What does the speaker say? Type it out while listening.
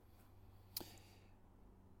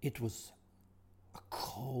It was a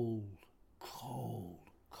cold, cold,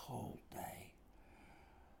 cold day.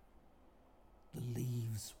 The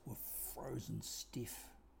leaves were frozen stiff.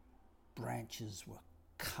 Branches were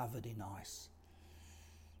covered in ice.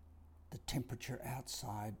 The temperature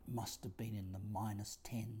outside must have been in the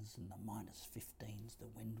 -10s and the -15s. The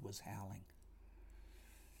wind was howling.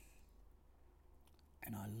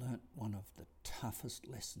 And I learnt one of the toughest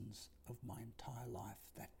lessons of my entire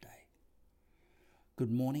life that day.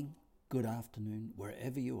 Good morning, good afternoon,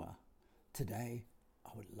 wherever you are. Today,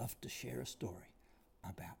 I would love to share a story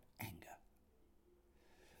about anger.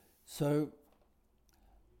 So,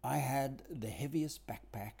 I had the heaviest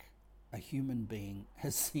backpack a human being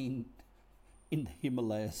has seen in the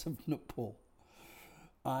Himalayas of Nepal.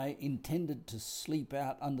 I intended to sleep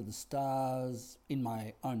out under the stars in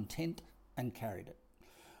my own tent and carried it.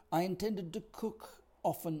 I intended to cook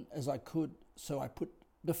often as I could, so I put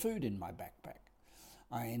the food in my backpack.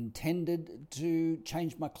 I intended to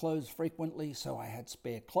change my clothes frequently, so I had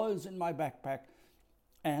spare clothes in my backpack.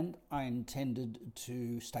 And I intended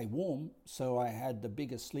to stay warm, so I had the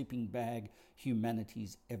biggest sleeping bag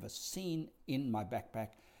humanity's ever seen in my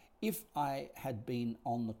backpack. If I had been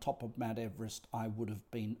on the top of Mount Everest, I would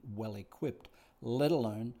have been well equipped, let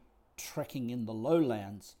alone trekking in the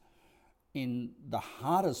lowlands in the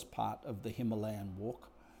hardest part of the Himalayan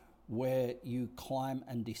walk, where you climb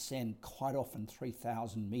and descend quite often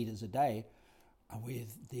 3,000 meters a day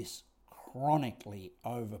with this chronically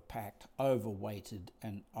overpacked, overweighted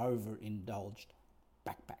and overindulged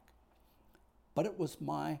backpack. But it was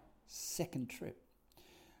my second trip.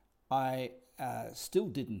 I still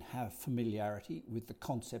didn't have familiarity with the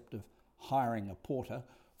concept of hiring a porter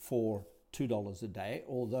for $2 a day,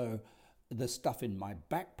 although the stuff in my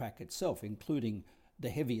backpack itself, including the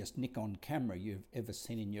heaviest Nikon camera you've ever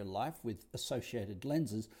seen in your life with associated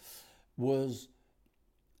lenses, was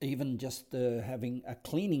even just having a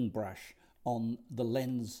cleaning brush on the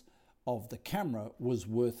lens of the camera was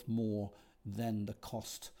worth more than the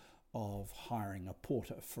cost of hiring a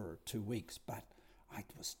porter for 2 weeks. But I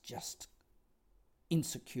was just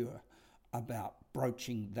insecure about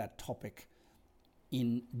broaching that topic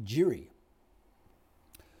in Jiri.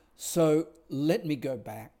 So let me go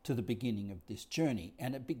back to the beginning of this journey,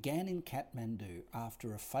 and it began in Kathmandu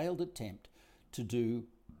after a failed attempt to do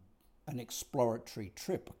an exploratory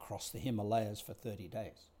trip across the Himalayas for 30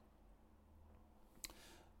 days.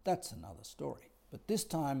 That's another story. But this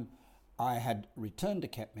time I had returned to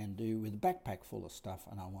Kathmandu with a backpack full of stuff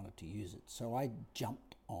and I wanted to use it. So I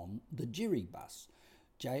jumped on the Jiri bus,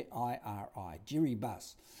 Jiri, Jiri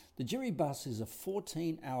bus. The Jiri bus is a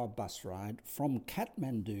 14-hour bus ride from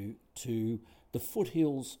Kathmandu to the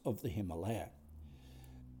foothills of the Himalaya.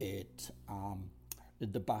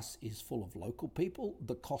 The bus is full of local people.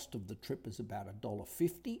 The cost of the trip is about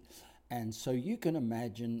 $1.50. And so you can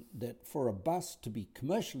imagine that for a bus to be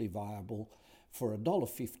commercially viable for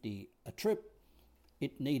 $1.50 a trip,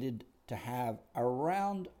 it needed to have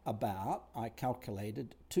around about, I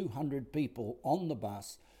calculated, 200 people on the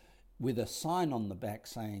bus with a sign on the back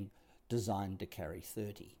saying, designed to carry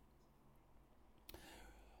 30.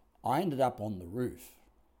 I ended up on the roof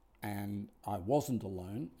and I wasn't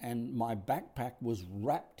alone, and my backpack was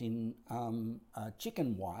wrapped in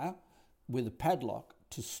chicken wire with a padlock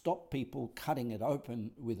to stop people cutting it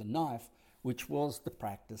open with a knife, which was the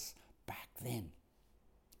practice back then.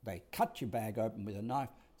 They cut your bag open with a knife,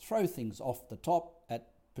 throw things off the top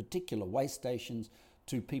at particular way stations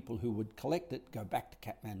to people who would collect it, go back to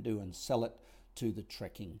Kathmandu and sell it to the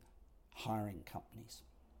trekking hiring companies.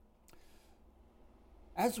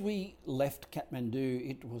 As we left Kathmandu,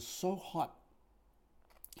 it was so hot,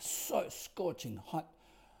 so scorching hot.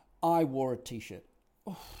 I wore a t-shirt.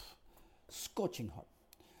 Scorching hot.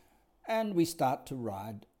 And we start to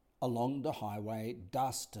ride along the highway,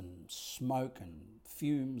 dust and smoke and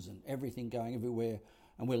fumes and everything going everywhere.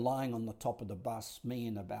 And we're lying on the top of the bus, me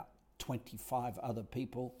and about 25 other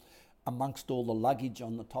people, amongst all the luggage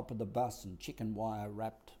on the top of the bus and chicken wire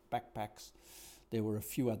wrapped backpacks. There were a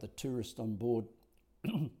few other tourists on board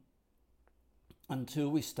until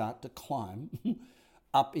we start to climb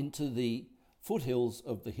up into the foothills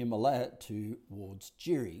of the Himalaya towards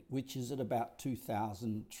Jiri, which is at about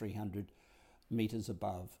 2,300 meters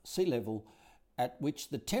above sea level, at which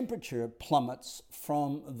the temperature plummets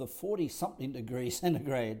from the 40-something degrees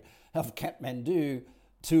centigrade of Kathmandu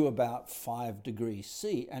to about 5 degrees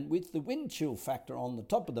C. And with the wind chill factor on the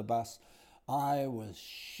top of the bus, I was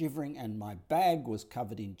shivering and my bag was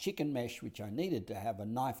covered in chicken mesh, which I needed to have a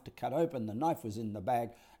knife to cut open. The knife was in the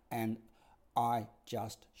bag and I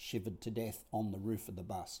just shivered to death on the roof of the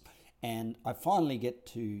bus. And I finally get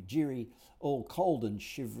to Jiri, all cold and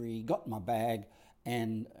shivery, got my bag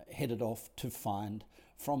and headed off to find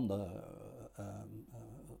from the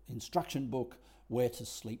instruction book where to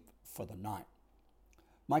sleep for the night.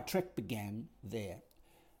 My trek began there,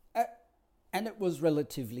 and it was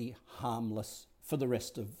relatively harmless for the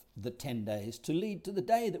rest of the 10 days to lead to the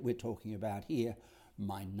day that we're talking about here,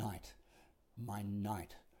 my night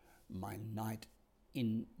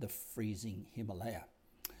in the freezing Himalaya.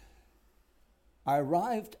 I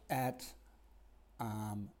arrived at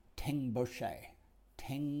Tengboche.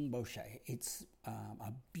 It's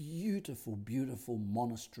a beautiful, beautiful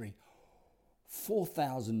monastery,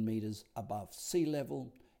 4,000 meters above sea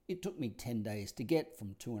level. It took me 10 days to get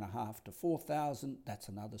from 2.5 to 4,000. That's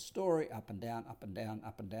another story, up and down, up and down,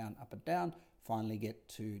 up and down, up and down. Finally get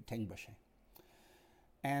to Tengboche.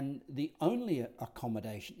 And the only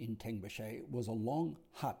accommodation in Tengboche was a long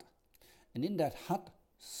hut. And in that hut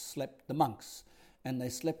slept the monks. And they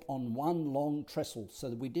slept on one long trestle, so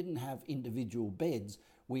that we didn't have individual beds.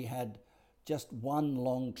 We had just one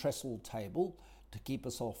long trestle table to keep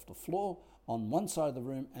us off the floor on one side of the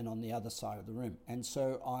room and on the other side of the room. And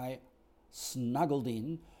so I snuggled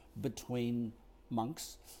in between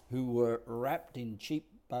monks who were wrapped in cheap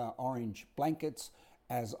orange blankets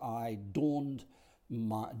as I donned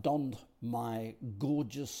my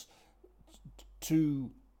gorgeous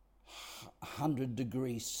 200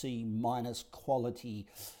 degrees C minus quality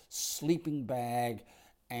sleeping bag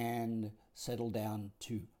and settled down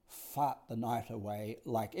to fart the night away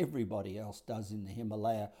like everybody else does in the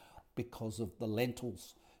Himalaya because of the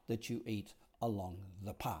lentils that you eat along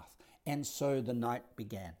the path. And so the night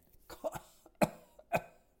began.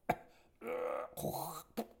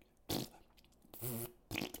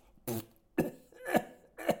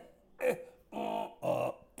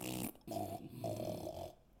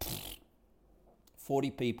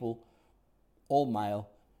 40 people, all male,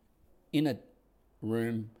 in a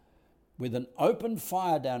room with an open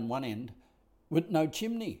fire down one end with no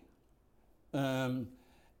chimney.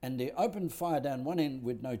 And the open fire down one end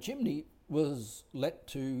with no chimney was let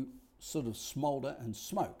to sort of smoulder and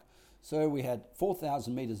smoke. So we had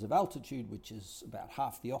 4,000 meters of altitude, which is about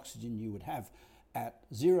half the oxygen you would have at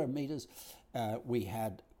 0 meters. We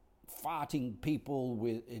had farting people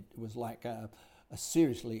with, it was like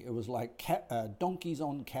seriously, it was like donkeys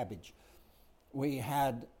on cabbage. We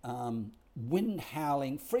had wind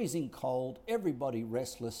howling, freezing cold, everybody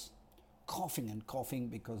restless, coughing and coughing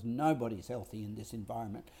because nobody's healthy in this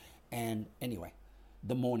environment. And anyway,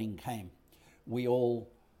 the morning came. We all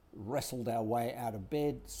wrestled our way out of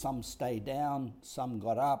bed. Some stayed down, some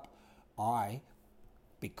got up.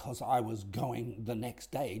 Because I was going the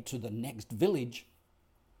next day to the next village,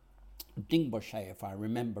 Dingboche, if I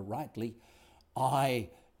remember rightly, I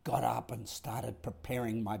got up and started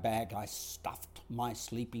preparing my bag. I stuffed my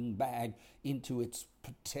sleeping bag into its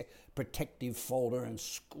protective folder and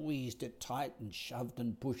squeezed it tight and shoved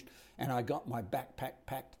and pushed. And I got my backpack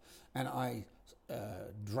packed and I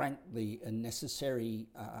drank the necessary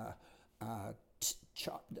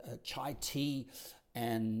chai tea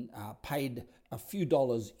and paid a few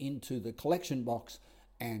dollars into the collection box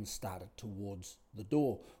and started towards the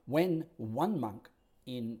door. When one monk,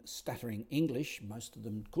 in stuttering English, most of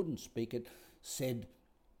them couldn't speak it, said,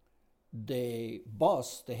 the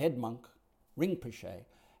boss, the head monk, Rinpoche,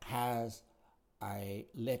 has a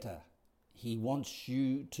letter. He wants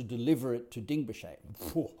you to deliver it to Dingboche.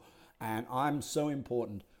 And I'm so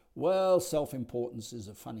important. Well, self-importance is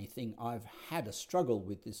a funny thing. I've had a struggle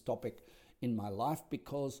with this topic in my life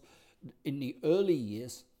because in the early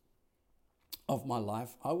years of my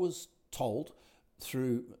life, I was told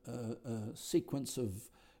through a sequence of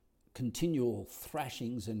continual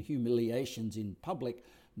thrashings and humiliations in public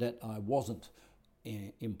that I wasn't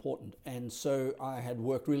important. And so I had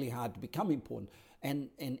worked really hard to become important and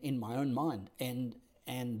in my own mind. And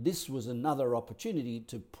this was another opportunity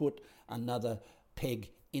to put another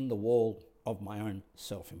peg in the wall of my own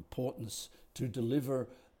self-importance, to deliver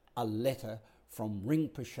a letter from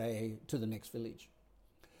Rinpoche to the next village.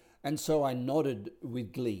 And so I nodded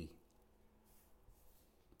with glee,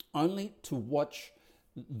 only to watch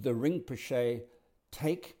the Rinpoche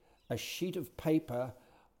take a sheet of paper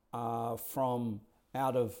from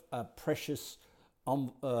out of a precious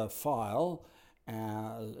file,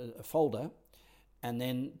 a folder, and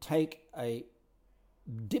then take a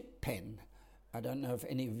dip pen. I don't know if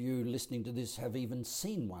any of you listening to this have even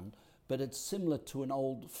seen one, but it's similar to an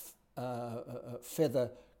old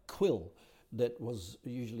feather quill that was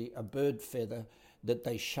usually a bird feather that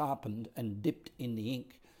they sharpened and dipped in the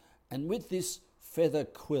ink. And with this feather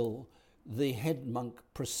quill, the head monk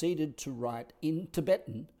proceeded to write in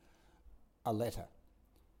Tibetan a letter.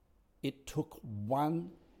 It took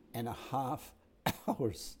 1.5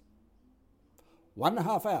 hours.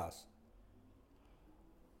 1.5 hours.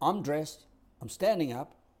 I'm dressed, I'm standing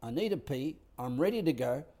up, I need a pee, I'm ready to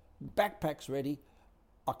go, backpack's ready.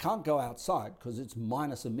 I can't go outside because it's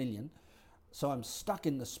minus 1,000,000. So I'm stuck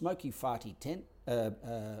in the smoky farty tent,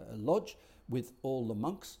 lodge with all the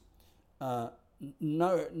monks.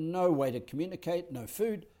 No way to communicate, no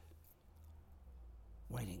food.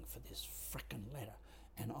 Waiting for this frickin' letter.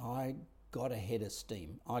 And I got a head of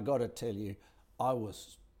steam. I got to tell you, I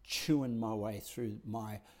was chewing my way through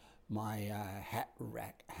my hat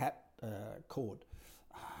cord.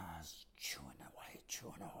 I was chewing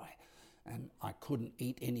away. And I couldn't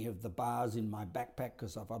eat any of the bars in my backpack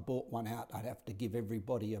because if I bought one out, I'd have to give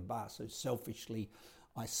everybody a bar. So selfishly,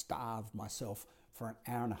 I starved myself for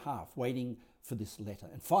 1.5 hours waiting for this letter.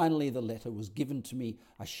 And finally, the letter was given to me.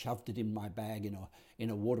 I shoved it in my bag in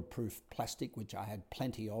a waterproof plastic, which I had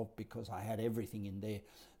plenty of because I had everything in there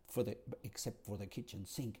except for the kitchen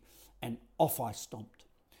sink. And off I stomped.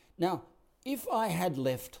 Now, if I had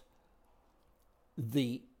left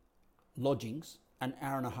the lodgings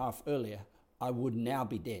 1.5 hours earlier, I would now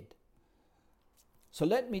be dead. So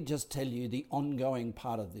let me just tell you the ongoing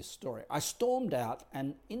part of this story. I stormed out,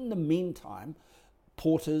 and in the meantime,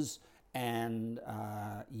 porters and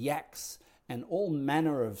yaks and all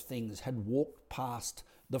manner of things had walked past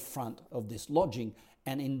the front of this lodging,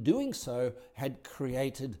 and in doing so had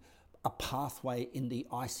created a pathway in the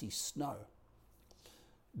icy snow.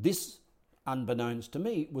 This, unbeknownst to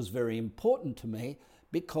me, was very important to me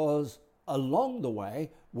because along the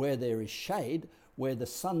way, where there is shade, where the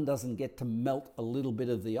sun doesn't get to melt a little bit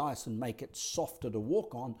of the ice and make it softer to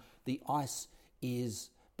walk on, the ice is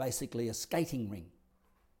basically a skating ring.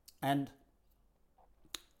 And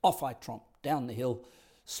off I tromped down the hill,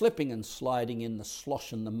 slipping and sliding in the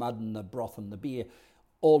slosh and the mud and the broth and the beer,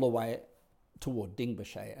 all the way toward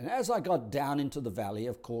Dingbashay. And as I got down into the valley,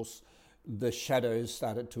 of course, the shadows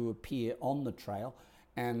started to appear on the trail,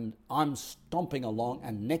 and I'm stomping along,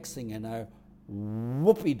 and next thing you know,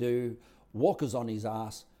 whoopie-doo, Walker's on his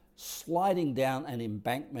ass, sliding down an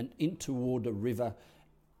embankment in toward a river.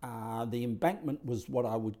 The embankment was what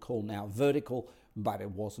I would call now vertical, but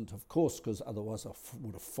it wasn't, of course, because otherwise I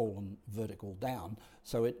would have fallen vertical down.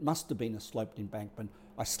 So it must have been a sloped embankment.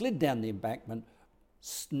 I slid down the embankment,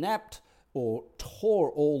 snapped or tore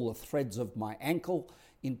all the threads of my ankle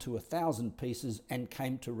into 1,000 pieces, and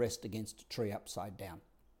came to rest against a tree upside down.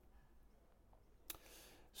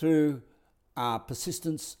 Through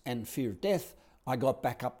persistence and fear of death, I got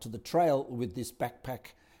back up to the trail with this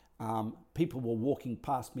backpack. People were walking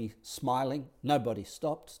past me smiling. Nobody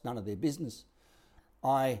stopped, none of their business.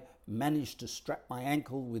 I managed to strap my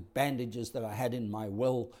ankle with bandages that I had in my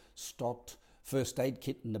well-stocked first aid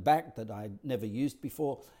kit in the back that I'd never used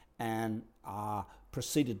before, and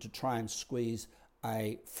proceeded to try and squeeze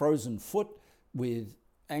a frozen foot with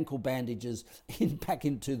ankle bandages back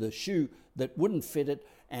into the shoe that wouldn't fit it,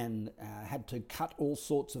 and had to cut all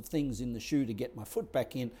sorts of things in the shoe to get my foot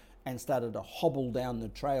back in, and started to hobble down the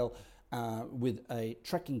trail with a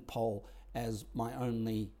trekking pole as my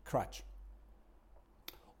only crutch.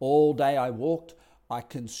 All day I walked. I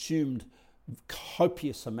consumed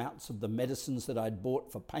copious amounts of the medicines that I'd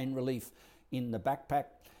bought for pain relief in the backpack,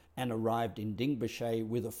 and arrived in Dingbashay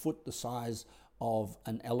with a foot the size of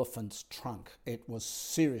an elephant's trunk. It was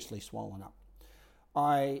seriously swollen up.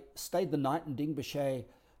 I stayed the night in Dingbashay.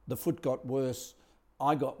 The foot got worse.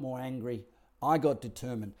 I got more angry. I got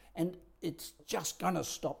determined. And it's just going to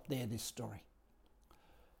stop there, this story.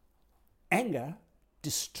 Anger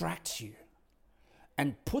distracts you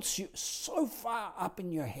and puts you so far up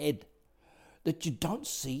in your head that you don't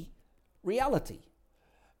see reality.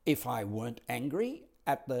 If I weren't angry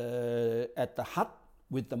at the hut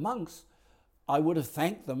with the monks, I would have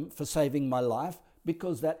thanked them for saving my life,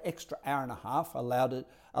 because that extra 1.5 hours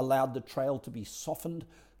allowed the trail to be softened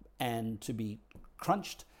and to be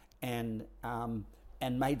crunched and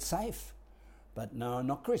made safe. But no,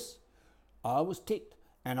 not Chris. I was ticked,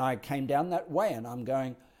 and I came down that way, and I'm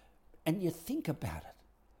going, and you think about it,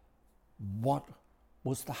 what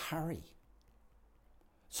was the hurry?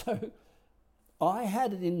 So I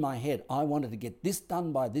had it in my head. I wanted to get this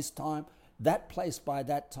done by this time, that place by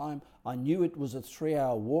that time. I knew it was a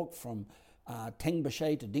 3-hour walk from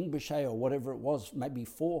Tengbashay to Dingbashay, or whatever it was, maybe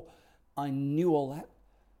 4. I knew all that.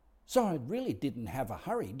 So I really didn't have a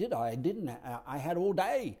hurry, did I? I had all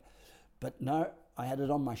day. But no, I had it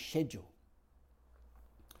on my schedule.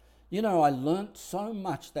 You know, I learnt so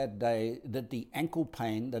much that day that the ankle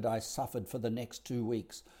pain that I suffered for the next 2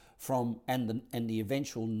 weeks and the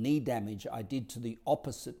eventual knee damage I did to the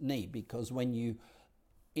opposite knee, because when you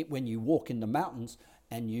walk in the mountains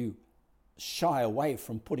and you shy away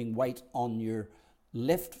from putting weight on your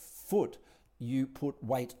left foot, you put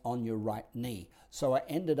weight on your right knee. So I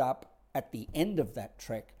ended up at the end of that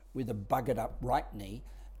trek with a buggered up right knee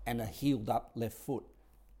and a healed up left foot.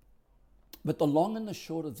 But the long and the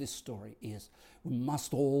short of this story is we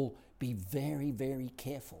must all be very, very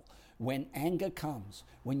careful. When anger comes,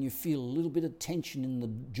 when you feel a little bit of tension in the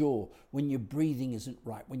jaw, when your breathing isn't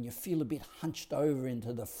right, when you feel a bit hunched over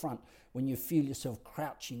into the front, when you feel yourself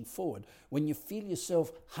crouching forward, when you feel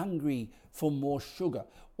yourself hungry for more sugar,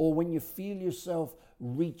 or when you feel yourself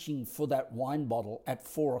reaching for that wine bottle at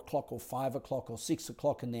 4 o'clock or 5 o'clock or 6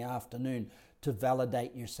 o'clock in the afternoon to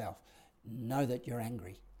validate yourself, know that you're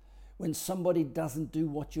angry. When somebody doesn't do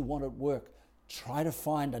what you want at work, try to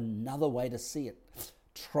find another way to see it.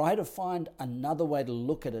 Try to find another way to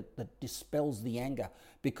look at it that dispels the anger,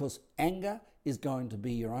 because anger is going to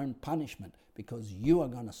be your own punishment because you are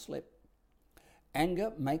going to slip.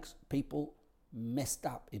 Anger makes people messed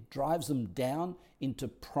up. It drives them down into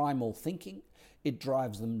primal thinking. It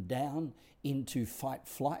drives them down into fight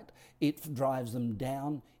flight. It drives them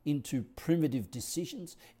down into primitive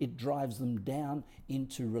decisions. It drives them down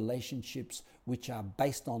into relationships which are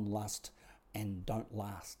based on lust and don't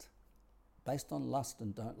last. Based on lust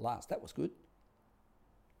and don't last. That was good.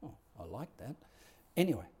 Oh, I like that.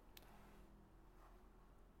 Anyway,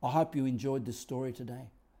 I hope you enjoyed this story today.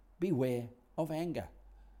 Beware of anger.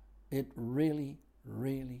 It really,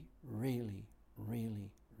 really, really,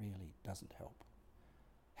 really, really doesn't help.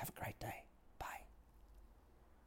 Have a great day.